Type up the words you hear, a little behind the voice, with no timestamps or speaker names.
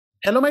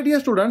Hello my dear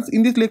students,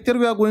 in this lecture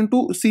we are going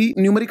to see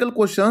numerical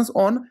questions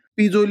on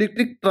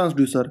piezoelectric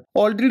transducer.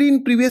 Already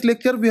in previous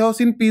lecture we have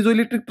seen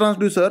piezoelectric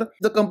transducer.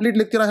 The complete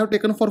lecture I have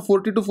taken for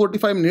 40 to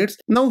 45 minutes.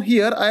 Now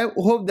here I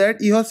hope that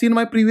you have seen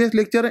my previous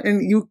lecture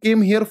and you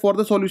came here for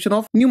the solution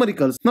of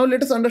numericals. Now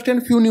let us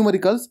understand few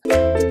numericals.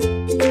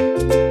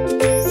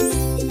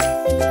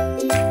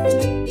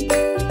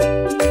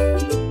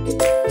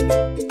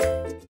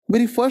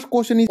 Very first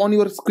question is on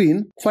your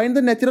screen. Find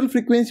the natural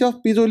frequency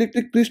of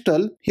piezoelectric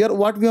crystal. Here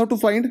what we have to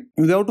find?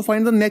 We have to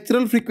find the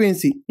natural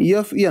frequency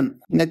Fn,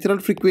 natural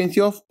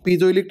frequency of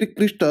piezoelectric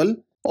crystal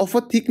of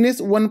a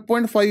thickness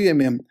 1.5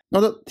 mm.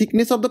 Now the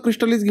thickness of the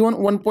crystal is given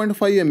 1.5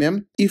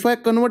 mm. If I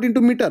convert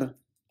into meter,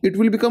 it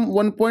will become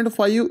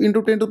 1.5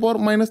 into 10 to the power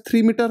minus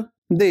 3 meter.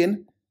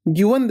 Then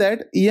given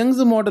that Young's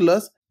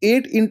modulus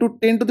 8 into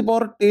 10 to the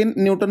power 10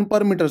 Newton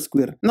per meter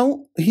square.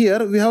 Now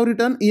here we have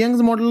written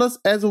Young's modulus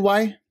as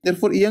Y.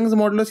 Therefore Young's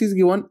modulus is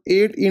given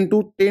 8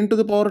 into 10 to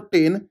the power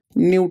 10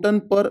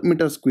 Newton per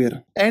meter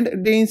square.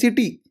 And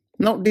density.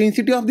 Now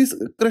density of this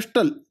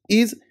crystal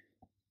is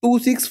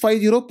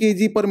 2650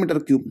 kg per meter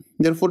cube.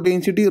 Therefore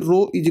density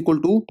rho is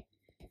equal to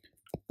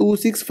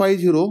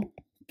 2650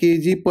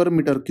 kg per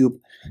meter cube.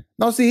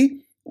 Now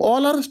see,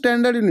 all are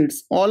standard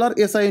units, all are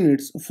SI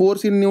units.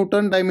 Force in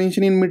Newton,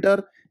 dimension in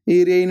meter,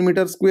 area in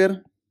meter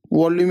square,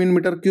 volume in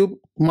meter cube,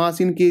 mass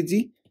in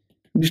kg,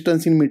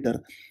 distance in meter.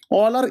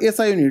 All are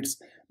SI units.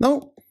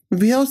 Now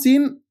we have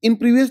seen in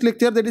previous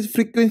lecture that is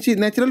frequency,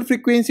 natural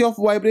frequency of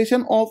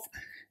vibration of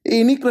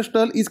any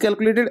crystal is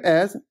calculated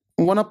as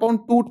 1 upon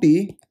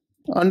 2t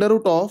under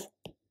root of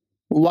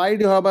y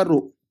divided by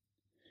rho.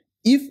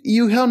 If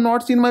you have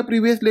not seen my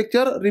previous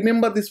lecture,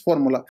 remember this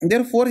formula.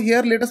 Therefore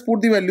here let us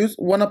put the values.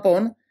 1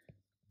 upon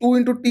 2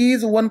 into t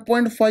is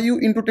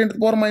 1.5 into 10 to the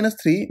power minus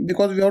 3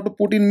 because we have to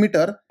put in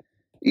meter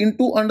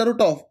into under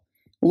root of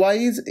y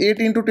is 8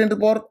 into 10 to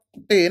the power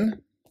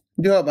 10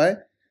 divided by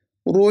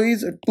rho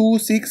is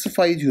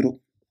 2650.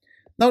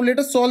 Now let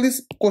us solve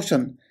this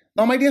question.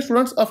 Now my dear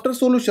students, after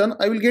solution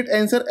I will get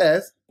answer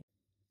as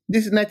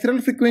this natural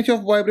frequency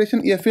of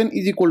vibration Fn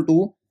is equal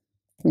to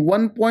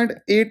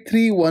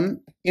 1.831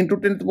 into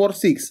 10 to the power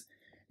 6,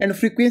 and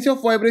frequency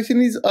of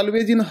vibration is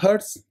always in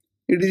hertz.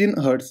 It is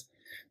in hertz.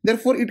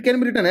 Therefore it can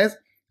be written as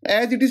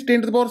it is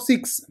 10 to the power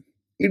 6,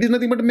 it is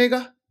nothing but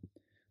mega.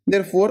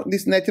 Therefore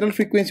this natural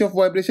frequency of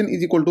vibration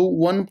is equal to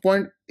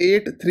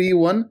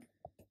 1.831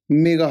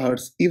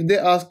 megahertz. If they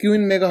ask you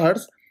in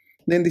megahertz,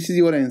 then this is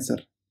your answer.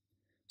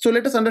 So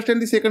let us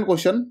understand the second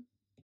question.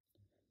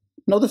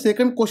 Now the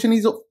second question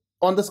is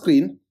on the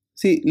screen.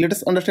 See, let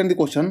us understand the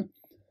question.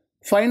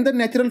 Find the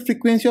natural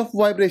frequency of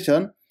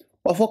vibration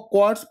of a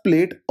quartz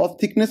plate of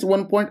thickness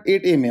 1.8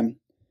 mm.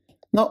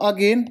 Now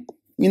again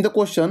in the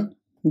question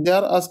they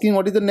are asking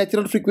what is the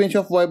natural frequency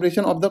of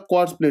vibration of the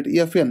quartz plate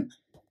Fn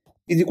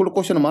is equal to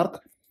question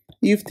mark.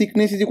 If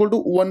thickness is equal to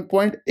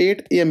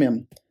 1.8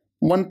 mm,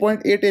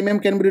 1.8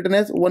 mm can be written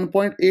as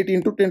 1.8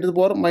 into 10 to the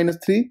power minus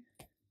 3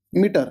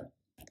 meter.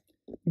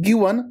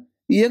 Given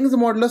Young's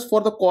modulus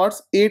for the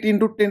quartz 8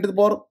 into 10 to the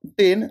power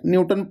 10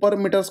 Newton per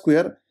meter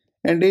square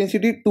and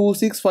density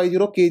 2650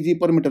 kg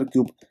per meter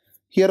cube.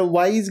 Here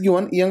y is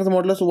given, Young's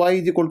modulus y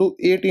is equal to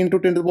 8 into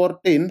 10 to the power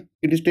 10,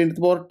 it is 10 to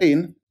the power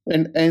 10,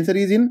 and answer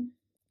is in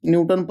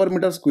Newton per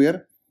meter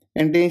square,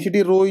 and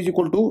density rho is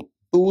equal to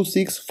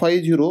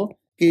 2650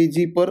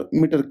 kg per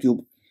meter cube.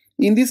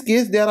 In this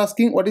case they are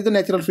asking what is the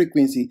natural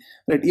frequency,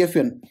 right,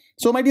 Fn.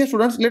 So my dear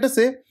students, let us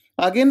say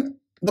again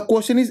the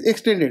question is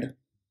extended.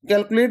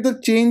 Calculate the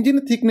change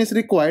in thickness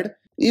required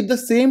if the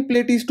same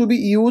plate is to be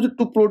used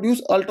to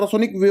produce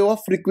ultrasonic wave of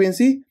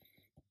frequency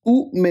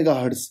 2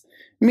 megahertz.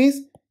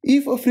 Means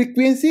if a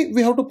frequency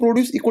we have to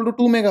produce equal to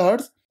 2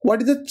 megahertz, what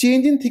is the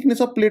change in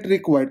thickness of plate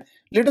required?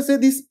 Let us say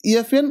this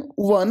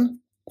Fn1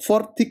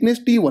 for thickness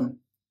T1.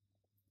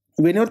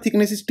 When your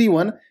thickness is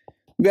T1,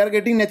 we are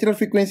getting natural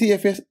frequency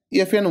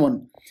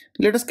Fn1.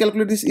 Let us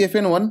calculate this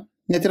Fn1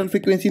 natural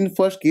frequency in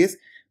first case.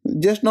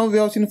 Just now we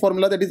have seen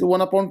formula, that is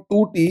 1 upon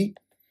 2t,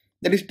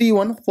 that is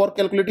T1. For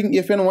calculating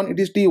Fn1 it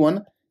is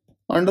T1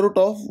 under root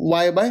of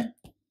y by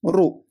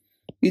rho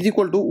is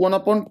equal to 1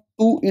 upon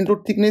 2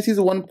 into thickness is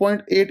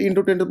 1.8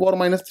 into 10 to the power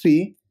minus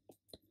 3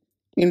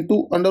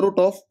 into under root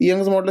of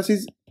Young's modulus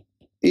is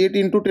 8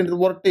 into 10 to the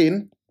power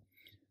 10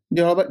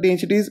 divided by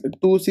density is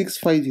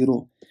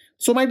 2650.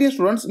 So my dear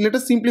students, let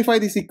us simplify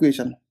this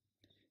equation.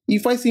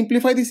 If I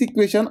simplify this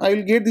equation, I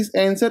will get this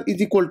answer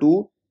is equal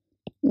to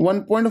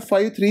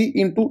 1.53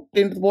 into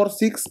 10 to the power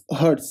 6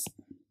 hertz.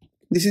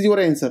 This is your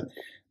answer.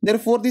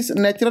 Therefore this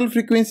natural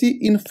frequency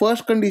in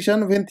first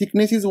condition when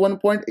thickness is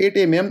 1.8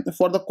 mm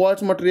for the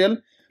quartz material,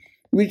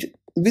 which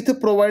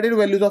with provided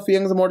values of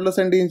Young's modulus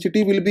and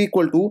density will be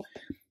equal to,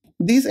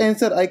 this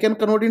answer I can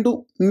convert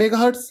into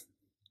megahertz.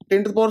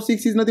 10 to the power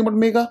 6 is nothing but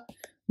mega.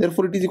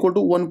 Therefore it is equal to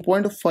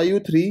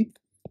 1.53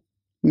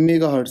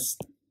 megahertz.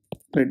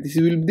 Right, this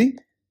will be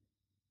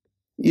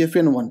the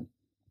Fn1.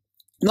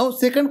 Now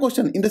second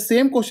question, in the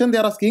same question they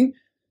are asking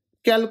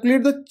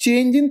calculate the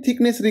change in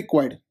thickness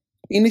required.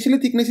 Initially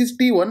thickness is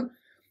T1.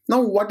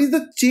 Now what is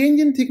the change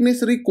in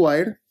thickness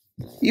required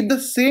If the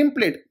same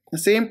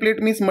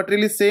plate means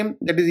material is same,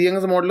 that is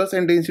Young's modulus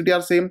and density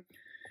are same.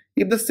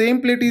 If the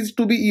same plate is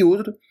to be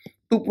used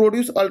to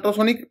produce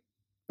ultrasonic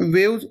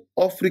waves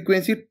of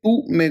frequency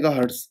 2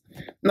 megahertz.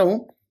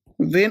 Now,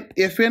 when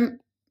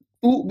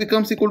Fn2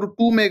 becomes equal to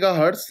 2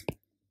 megahertz,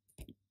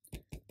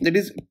 that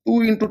is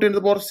 2 into 10 to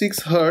the power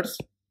 6 hertz,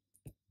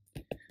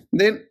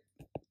 then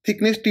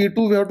thickness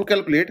T2 we have to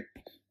calculate,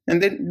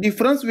 and then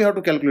difference we have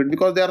to calculate,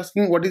 because they are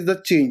asking what is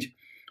the change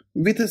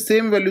with the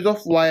same values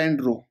of y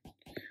and rho.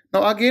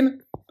 Now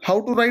again,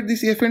 how to write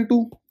this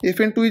Fn2?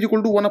 Fn2 is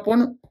equal to 1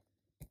 upon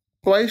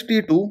twice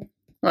T2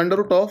 under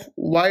root of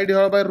y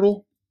divided by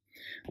rho.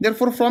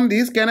 Therefore from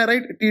this, can I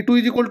write T2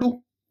 is equal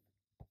to,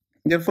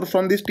 therefore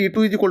from this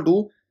T2 is equal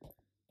to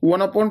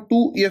 1 upon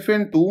 2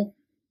 Fn2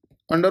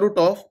 under root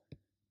of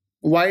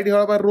y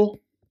divided by rho.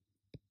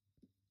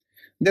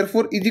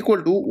 Therefore is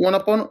equal to 1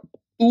 upon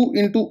 2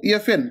 into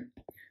Fn.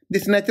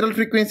 This natural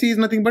frequency is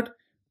nothing but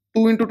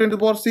 2 into 10 to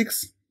the power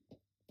 6.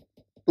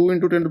 2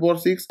 into 10 to the power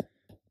 6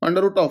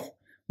 under root of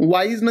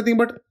y is nothing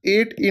but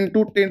 8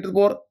 into 10 to the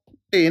power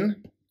 10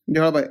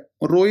 divided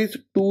by rho is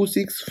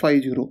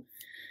 2650.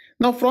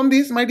 Now from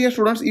this, my dear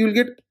students, you will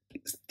get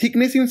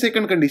thickness in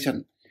second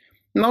condition.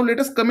 Now let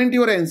us comment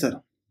your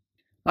answer.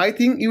 I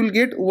think you will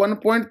get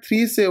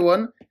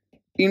 1.37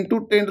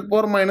 into 10 to the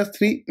power minus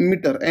 3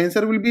 meter.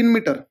 Answer will be in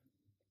meter,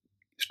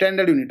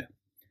 standard unit.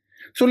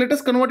 So let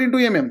us convert into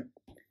mm.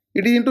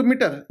 It is into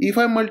meter. If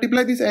I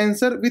multiply this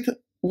answer with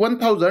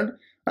 1000,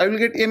 I will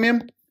get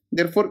mm,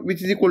 therefore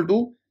which is equal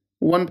to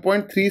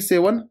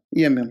 1.37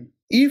 mm.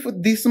 If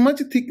this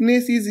much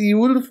thickness is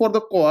used for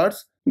the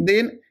quartz,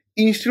 then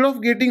instead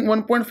of getting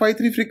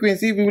 1.53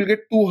 frequency, we will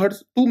get 2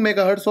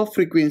 megahertz of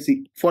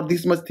frequency for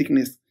this much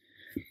thickness.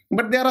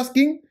 But they are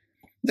asking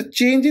the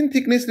change in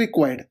thickness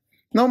required.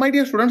 Now my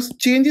dear students,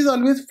 change is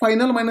always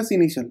final minus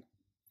initial.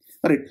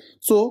 Alright,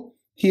 so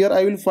here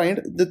I will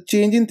find the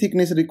change in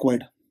thickness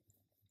required.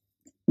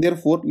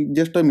 Therefore,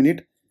 just a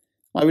minute,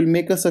 I will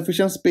make a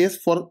sufficient space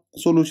for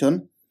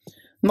solution.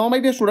 Now my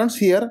dear students,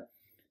 here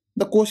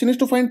the question is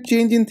to find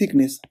change in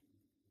thickness.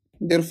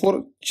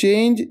 Therefore,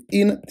 change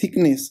in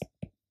thickness,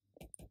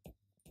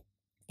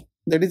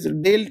 that is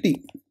del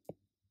T.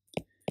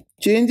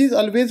 Change is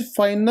always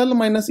final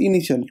minus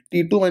initial,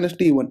 T2 minus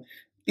T1.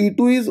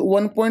 T2 is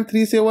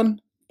 1.37,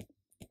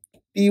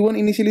 T1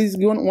 initially is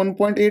given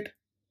 1.8.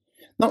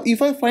 Now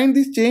if I find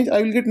this change,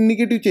 I will get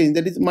negative change,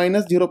 that is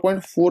minus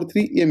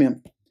 0.43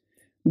 mm.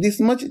 This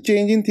much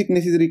change in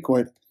thickness is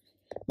required.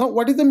 Now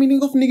what is the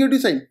meaning of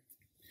negative sign?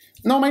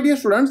 Now my dear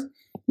students,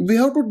 we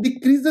have to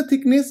decrease the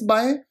thickness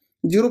by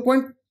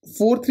 0.43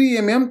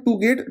 mm to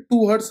get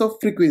 2 hertz of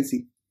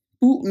frequency.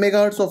 2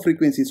 megahertz of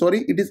frequency,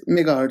 sorry, it is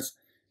megahertz.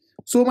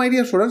 So my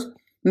dear students,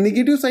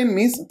 negative sign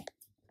means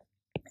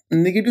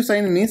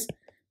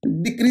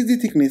decrease the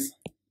thickness.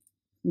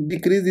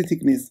 Decrease the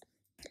thickness.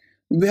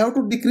 We have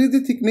to decrease the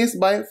thickness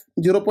by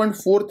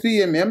 0.43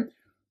 mm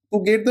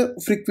to get the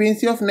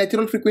frequency of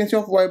natural frequency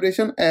of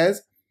vibration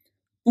as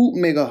 2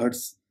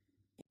 megahertz.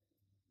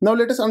 Now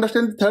let us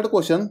understand the third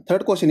question.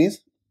 Third question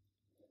is,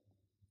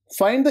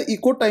 find the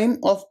echo time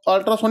of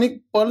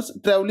ultrasonic pulse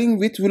traveling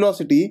with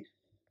velocity.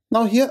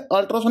 Now here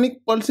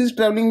ultrasonic pulse is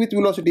traveling with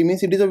velocity,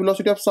 means it is a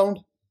velocity of sound,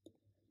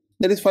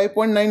 that is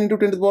 5.9 into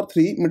 10 to the power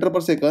 3 meter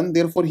per second.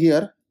 Therefore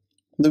here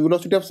the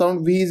velocity of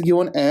sound v is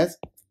given as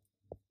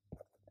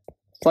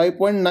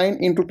 5.9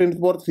 into 10 to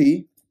the power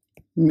 3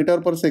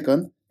 meter per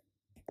second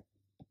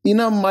in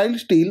a mild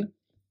steel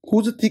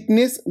whose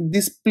thickness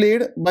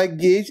displayed by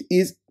gauge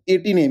is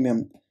 18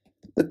 mm.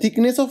 The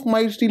thickness of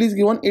mild steel is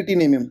given 18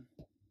 mm,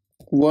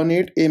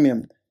 18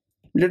 mm.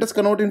 Let us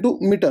convert into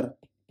meter.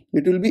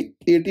 It will be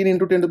 18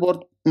 into 10 to the power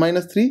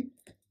minus 3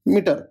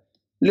 meter.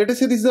 Let us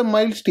say this is a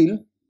mild steel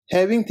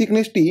having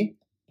thickness T,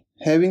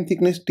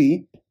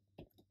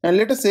 and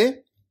let us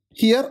say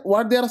here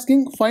what they are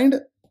asking, find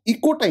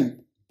echo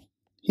time.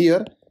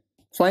 Here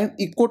find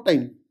echo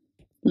time.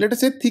 Let us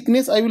say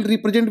thickness I will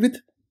represent with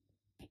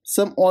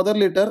some other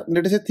letter.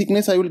 Let us say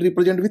thickness I will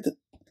represent with,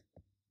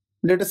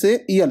 let us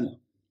say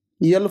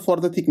L for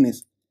the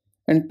thickness,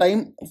 and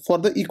time for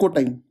the echo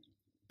time.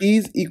 T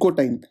is echo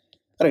time.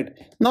 Right.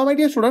 Now my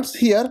dear students,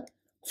 here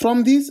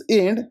from this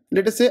end,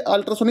 let us say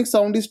ultrasonic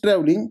sound is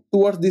traveling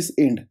towards this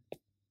end.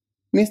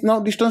 Means now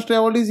distance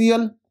traveled is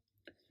L,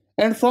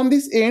 and from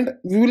this end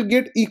we will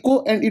get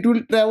echo and it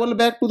will travel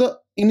back to the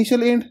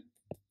initial end.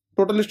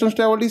 Total distance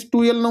traveled is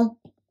 2L now.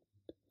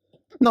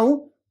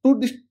 Now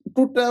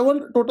to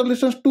travel total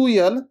distance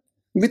 2L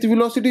with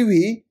velocity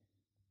v,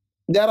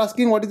 they are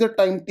asking what is the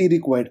time T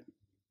required.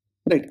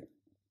 Right.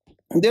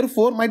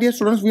 Therefore my dear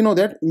students, we know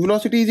that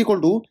velocity is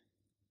equal to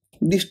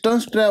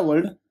distance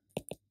traveled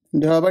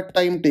divided by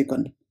time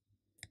taken.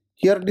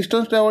 Here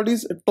distance traveled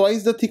is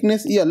twice the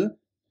thickness L.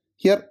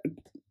 Here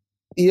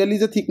L is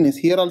the thickness.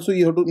 Here also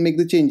you have to make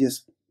the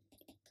changes.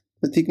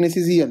 The thickness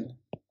is L.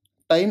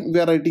 Time we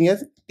are writing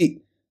as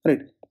T.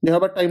 Right.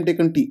 Divided by time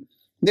taken T.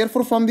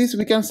 Therefore from this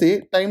we can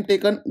say time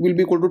taken will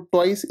be equal to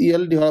twice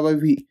L divided by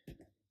V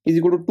is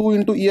equal to 2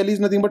 into L is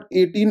nothing but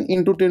 18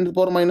 into 10 to the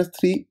power minus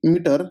 3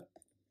 meter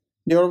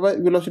divided by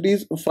velocity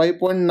is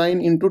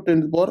 5.9 into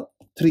 10 to the power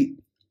 3.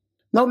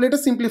 Now let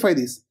us simplify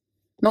this.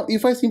 Now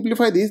if I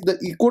simplify this, the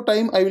echo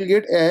time I will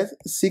get as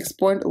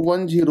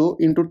 6.10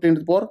 into 10 to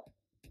the power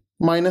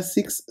minus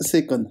 6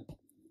 second.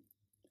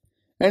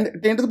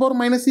 And 10 to the power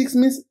minus 6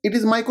 means it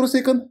is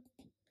microsecond.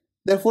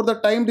 Therefore the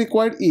time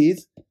required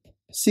is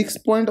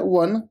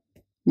 6.1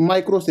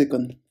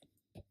 microsecond.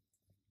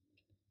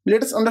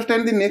 Let us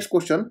understand the next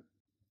question.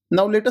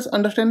 Now let us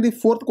understand the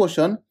fourth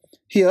question.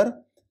 Here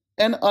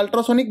an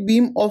ultrasonic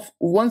beam of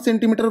 1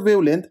 centimeter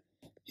wavelength.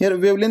 Here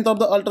wavelength of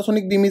the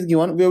ultrasonic beam is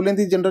given. Wavelength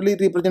is generally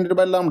represented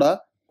by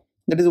lambda,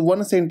 that is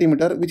 1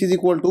 centimeter, which is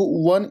equal to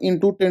 1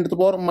 into 10 to the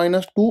power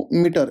minus 2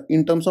 meter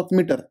in terms of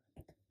meter.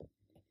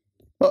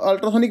 An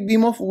ultrasonic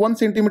beam of 1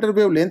 centimeter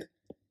wavelength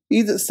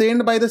is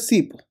sent by the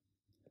ship,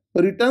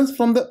 returns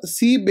from the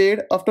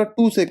seabed after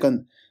 2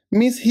 seconds.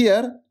 Means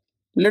here,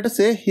 let us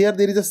say here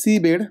there is a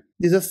seabed,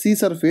 this is a sea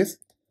surface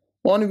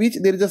on which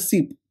there is a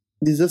ship.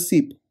 This is a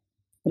ship,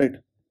 right?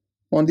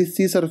 On this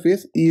sea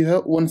surface you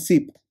have one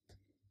ship.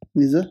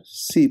 This is a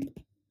ship,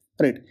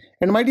 right?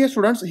 And my dear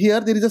students,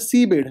 here there is a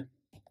seabed.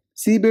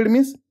 Seabed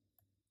means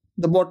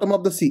the bottom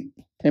of the sea,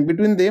 and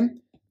between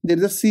them there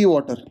is a sea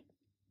water.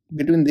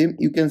 Between them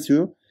you can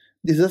see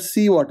this is a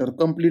sea water,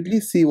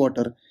 completely sea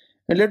water.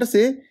 And let us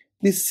say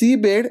the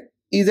seabed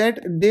is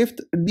at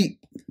depth D.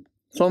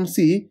 From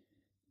sea,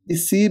 the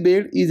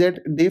seabed is at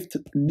depth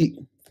D,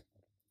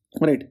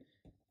 right?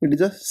 It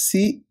is a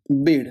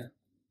seabed,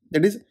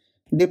 that is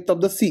depth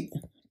of the sea,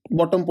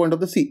 bottom point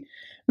of the sea.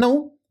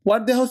 Now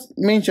what they have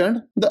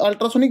mentioned, the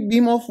ultrasonic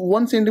beam of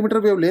 1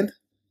 centimeter wavelength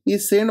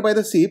is sent by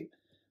the ship,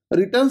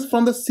 returns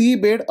from the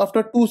seabed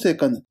after 2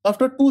 seconds.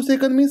 After 2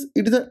 seconds means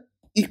it is a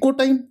echo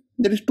time,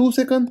 that is 2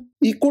 seconds.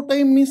 Echo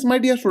time means, my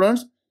dear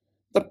students,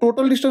 the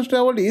total distance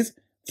traveled is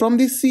from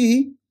the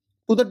sea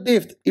to the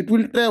depth it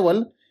will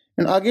travel,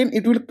 and again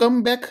it will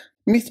come back.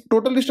 Means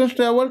total distance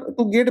traveled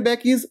to get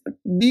back is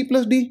d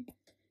plus d.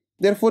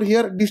 Therefore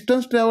here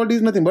distance traveled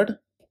is nothing but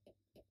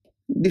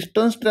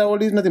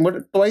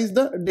twice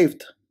the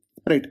depth,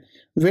 right?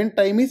 When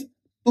time is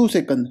 2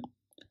 seconds.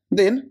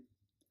 Then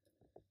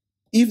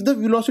if the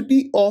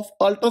velocity of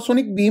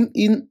ultrasonic beam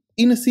in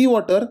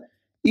seawater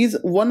is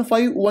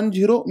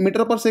 1510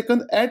 meter per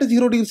second at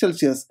 0 degree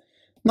Celsius.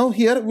 Now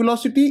here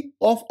velocity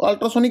of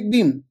ultrasonic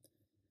beam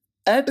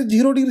at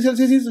 0 degree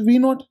Celsius is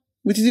V0,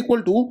 which is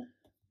equal to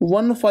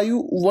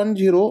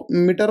 1510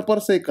 meter per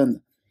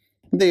second.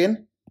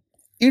 Then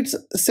its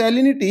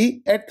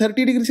salinity at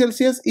 30 degree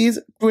Celsius is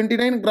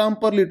 29 gram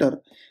per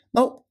liter.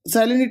 Now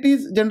salinity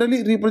is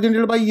generally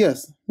represented by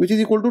S, which is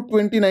equal to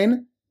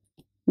 29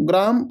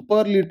 gram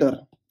per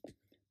liter.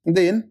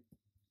 Then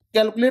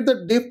calculate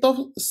the depth of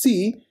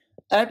sea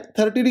at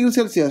 30 degree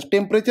Celsius.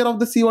 Temperature of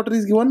the seawater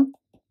is given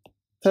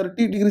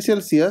 30 degree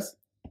Celsius,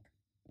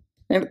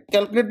 and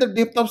calculate the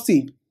depth of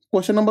sea.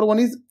 Question number 1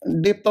 is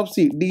depth of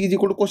sea, D is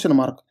equal to question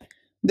mark.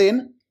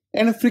 Then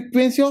and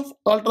frequency of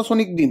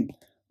ultrasonic beam.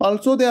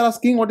 Also they are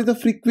asking what is the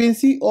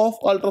frequency of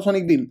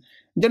ultrasonic beam.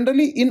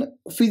 Generally in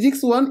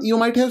physics 1 you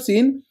might have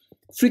seen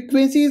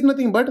frequency is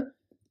nothing but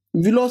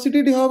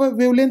velocity divided by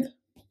wavelength.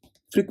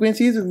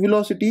 Frequency is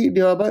velocity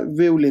divided by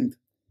wavelength.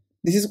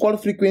 This is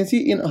called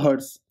frequency in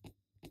hertz.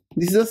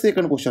 This is the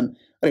second question,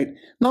 right?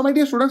 Now my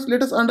dear students,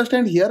 let us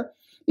understand here.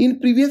 In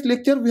previous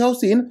lecture we have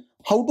seen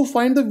how to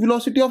find the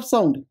velocity of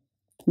sound.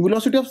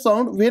 Velocity of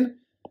sound when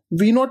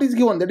V0 is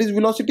given, that is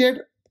velocity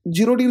at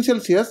 0 degree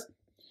Celsius,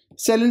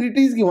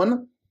 salinity is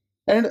given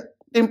and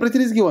temperature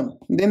is given.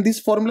 Then this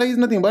formula is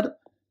nothing but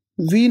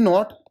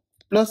V0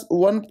 plus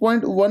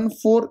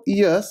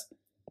 1.14 S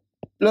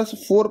plus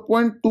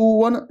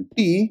 4.21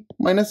 T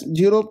minus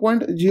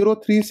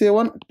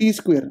 0.037 T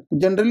square.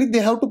 Generally they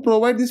have to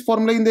provide this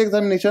formula in the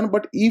examination,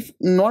 but if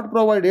not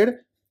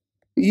provided,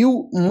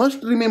 you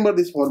must remember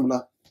this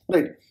formula,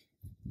 right?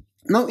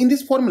 Now in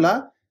this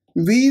formula,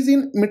 V is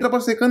in meter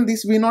per second,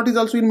 this V0 is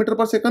also in meter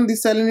per second,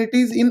 this salinity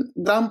is in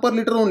gram per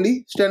liter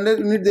only, standard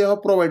unit they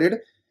have provided,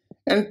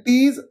 and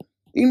T is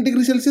in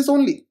degree Celsius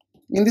only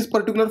in this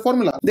particular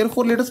formula.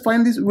 Therefore let us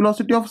find this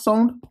velocity of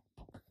sound,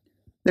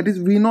 that is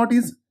V0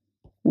 is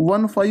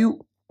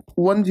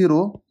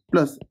 1510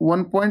 plus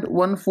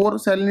 1.14,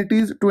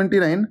 salinity is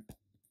 29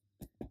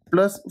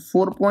 plus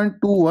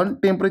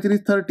 4.21, temperature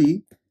is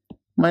 30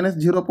 minus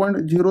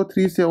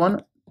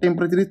 0.037,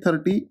 temperature is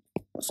 30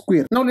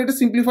 square. Now let us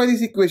simplify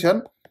this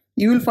equation.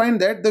 You will find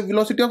that the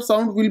velocity of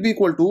sound will be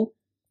equal to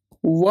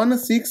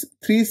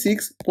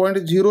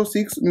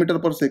 1636.06 meter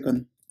per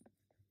second.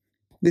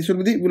 This will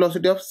be the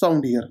velocity of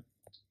sound here.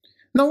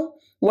 Now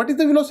what is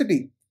the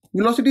velocity?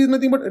 Velocity is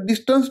nothing but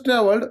distance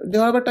traveled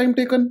divided by time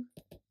taken.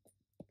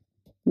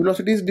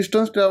 Velocity is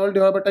distance traveled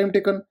divided by time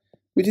taken,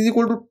 which is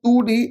equal to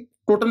 2d.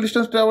 Total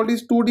distance traveled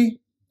is 2d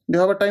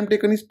divided by time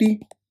taken is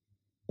t,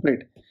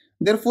 right?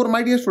 Therefore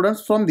my dear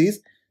students, from this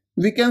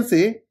we can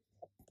say,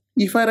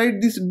 if I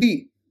write this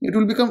d, it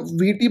will become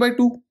Vt by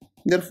 2.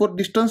 Therefore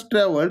distance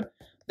traveled,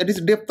 that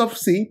is depth of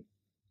sea,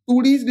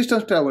 2d is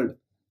distance traveled.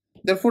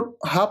 Therefore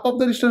half of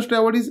the distance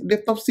traveled is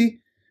depth of sea,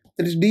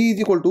 that is d is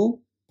equal to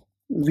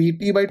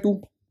Vt by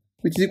 2.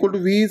 which is equal to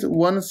V is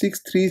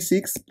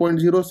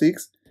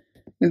 1636.06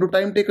 into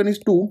time taken is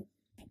 2.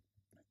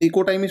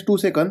 Echo time is 2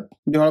 seconds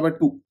divided by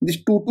 2. This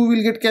 2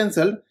 will get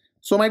cancelled.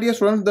 So my dear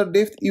students, the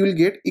depth you will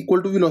get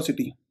equal to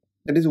velocity.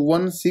 That is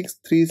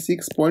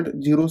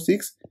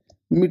 1636.06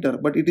 meter,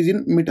 but it is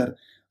in meter,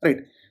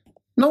 right?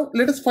 Now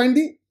let us find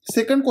the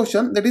second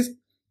question, that is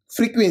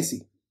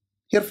frequency.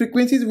 Here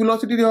frequency is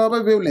velocity divided by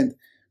wavelength.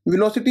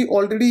 Velocity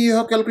already you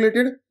have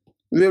calculated,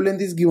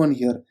 wavelength is given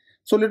here.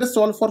 So let us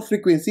solve for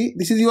frequency.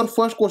 This is your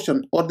first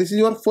question, or this is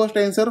your first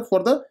answer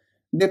for the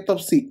depth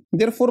of C.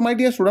 Therefore my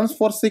dear students,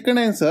 for second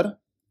answer,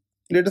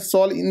 let us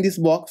solve in this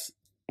box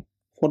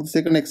for the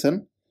second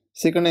action.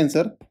 Second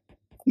answer,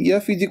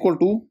 F is equal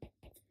to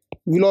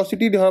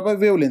velocity divided by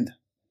wavelength.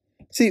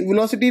 See,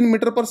 velocity in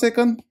meter per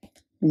second,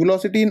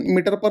 velocity in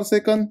meter per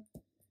second,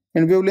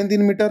 and wavelength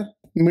in meter.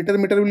 Meter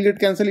will get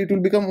cancelled. It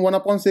will become 1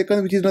 upon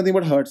second, which is nothing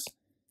but hertz.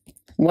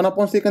 1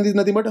 upon second is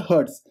nothing but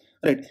hertz,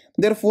 right?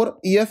 Therefore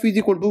F is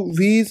equal to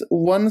V is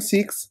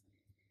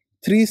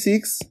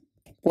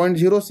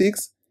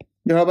 1636.06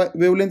 divided by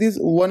wavelength is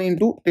 1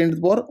 into 10 to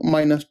the power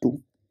minus 2.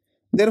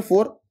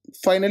 Therefore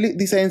finally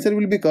this answer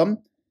will become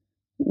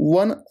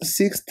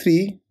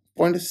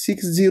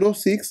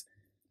 163.606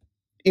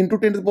 into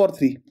 10 to the power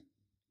 3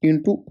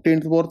 into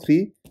 10 to the power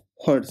 3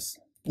 hertz.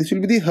 This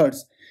will be the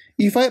hertz.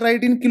 If I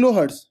write in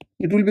kilohertz,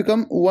 it will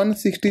become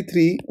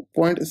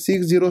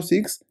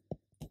 163.606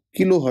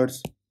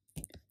 kilohertz.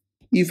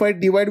 If I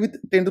divide with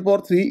 10 to the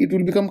power 3, it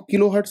will become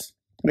kilohertz,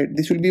 right?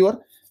 This will be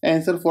your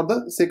answer for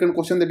the second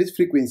question, that is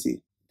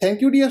frequency.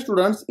 Thank you dear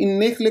students. In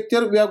next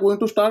lecture we are going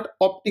to start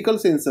optical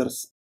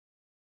sensors.